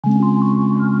Not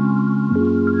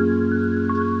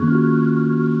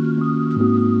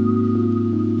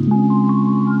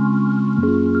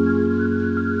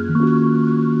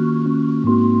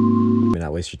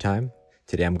waste your time.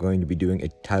 Today I'm going to be doing a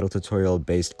title tutorial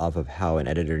based off of how an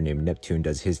editor named Neptun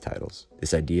does his titles.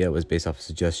 This idea was based off a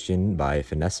suggestion by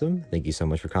Finesum. Thank you so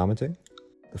much for commenting.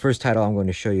 The first title I'm going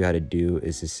to show you how to do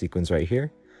is this sequence right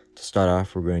here. To start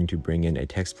off, we're going to bring in a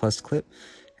text plus clip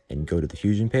and go to the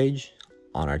Fusion page.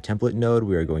 On our template node,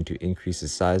 we are going to increase the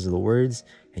size of the words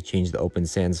and change the Open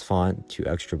Sans font to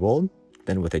extra bold.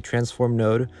 Then with a transform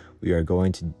node, we are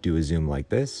going to do a zoom like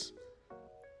this.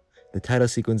 The title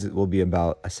sequence will be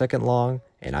about a second long,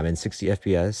 and I'm in 60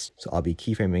 FPS, so I'll be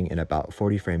keyframing in about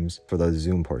 40 frames for the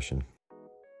zoom portion.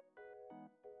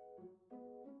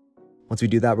 Once we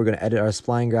do that, we're going to edit our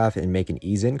spline graph and make an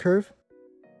ease in curve.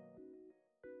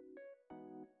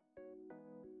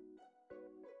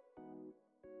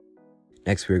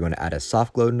 Next, we're going to add a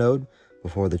soft glow node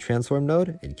before the transform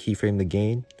node and keyframe the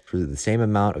gain for the same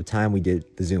amount of time we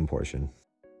did the zoom portion.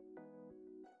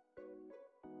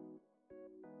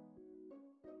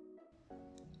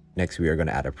 Next, we are going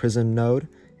to add a prism node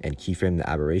and keyframe the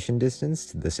aberration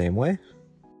distance the same way.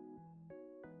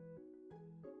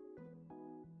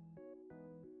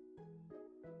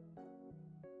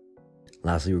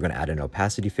 Lastly, we're going to add an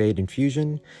opacity fade in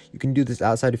Fusion. You can do this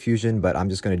outside of Fusion, but I'm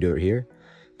just going to do it here.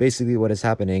 Basically, what is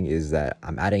happening is that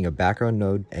I'm adding a background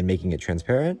node and making it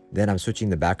transparent. Then I'm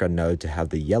switching the background node to have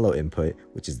the yellow input,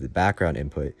 which is the background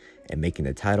input, and making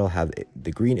the title have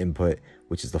the green input,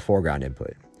 which is the foreground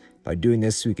input. By doing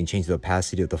this, we can change the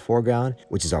opacity of the foreground,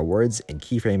 which is our words, and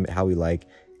keyframe it how we like.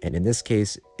 And in this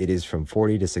case, it is from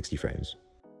 40 to 60 frames.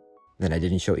 Then I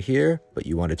didn't show it here, but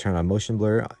you want to turn on motion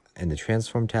blur in the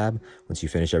transform tab once you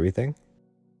finish everything.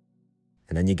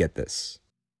 And then you get this.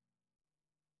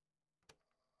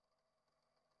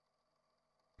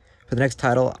 For the next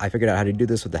title, I figured out how to do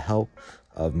this with the help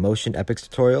of Motion Epics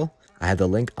tutorial. I have the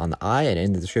link on the I and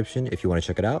in the description if you want to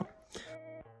check it out.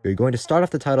 We're going to start off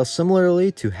the title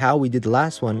similarly to how we did the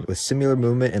last one with similar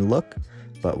movement and look,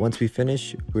 but once we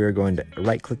finish, we are going to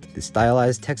right-click the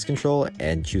stylized text control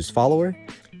and choose follower.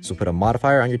 So put a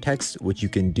modifier on your text, which you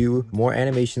can do more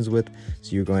animations with.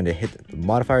 So you're going to hit the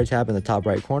modifier tab in the top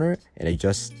right corner and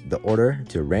adjust the order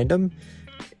to random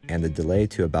and the delay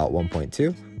to about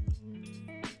 1.2.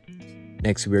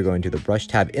 Next, we're going to the brush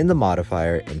tab in the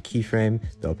modifier and keyframe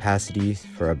the opacity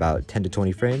for about 10 to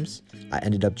 20 frames. I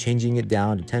ended up changing it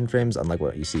down to 10 frames, unlike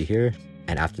what you see here.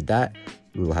 And after that,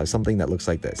 we will have something that looks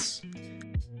like this.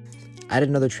 Add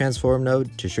another transform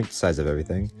node to shrink the size of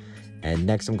everything. And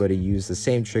next, I'm going to use the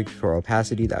same trick for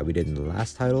opacity that we did in the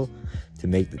last title to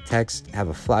make the text have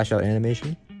a flash out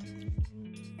animation.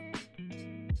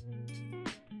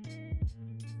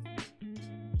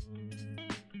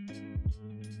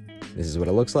 This is what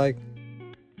it looks like.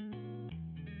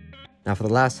 Now for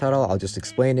the last title, I'll just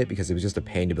explain it because it was just a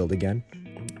pain to build again.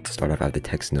 To start off, I have the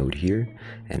text node here,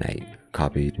 and I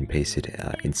copied and pasted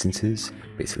instances.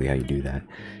 Basically how you do that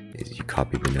is you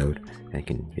copy the node, and you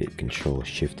can hit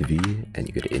Control-Shift-V, and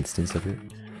you get an instance of it.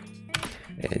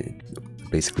 And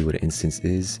basically what an instance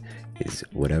is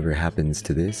whatever happens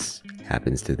to this,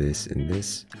 and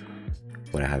this.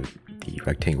 What I have the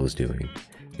rectangles doing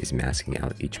is masking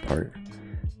out each part.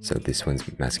 So this one's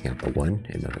masking out the 1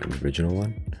 in the original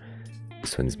one.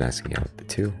 This one's masking out the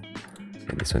 2.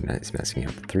 And this one is masking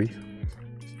out the 3.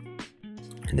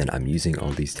 And then I'm using all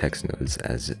these text nodes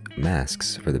as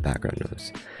masks for the background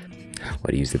nodes.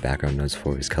 What I use the background nodes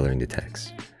for is coloring the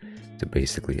text. So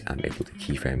basically, I'm able to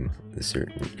keyframe the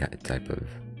certain type of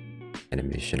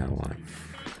animation I want.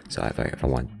 So if I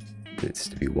want this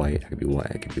to be white, it could be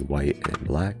white and then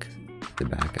black. The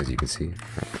back, as you can see.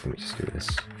 Let me just do this.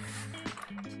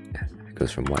 It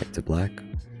goes from white to black.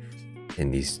 In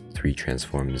these 3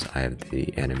 transforms, I have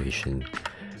the animation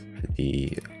for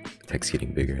the text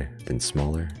getting bigger then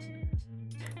smaller.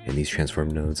 In these transform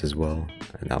nodes as well,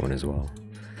 and that one as well,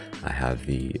 I have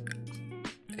the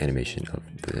animation of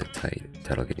the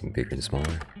title getting bigger and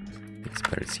smaller. It's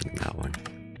better seen in that one.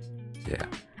 Yeah.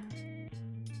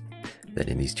 Then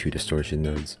in these 2 distortion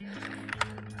nodes,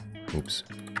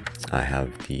 I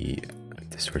have the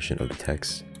distortion of the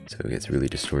text. So it gets really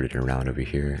distorted and round over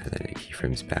here, and then it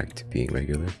keyframes back to being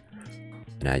regular.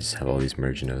 And I just have all these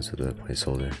merge nodes with a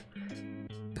placeholder.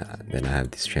 Then I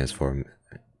have this transform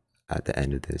at the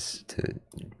end of this to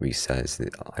resize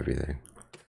everything.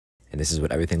 And this is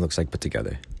what everything looks like put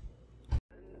together.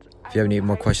 If you have any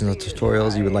more questions on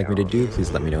tutorials you would like me to do,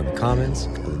 please let me know in the comments.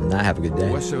 Other than that, have a good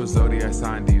day. What's your zodiac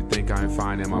sign? Do you think I'm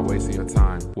fine? Am I wasting your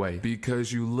time? Wait,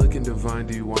 because you looking divine,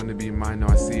 do you want to be mine? No,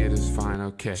 I see it as fine,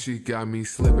 okay. She got me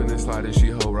slipping and sliding,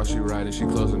 she hoe rush, she riding, she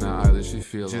closing her eyelids, she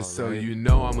feel just so you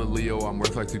know I'm a Leo, I'm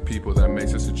worth like two people, that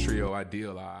makes us a trio,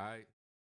 ideal, alright?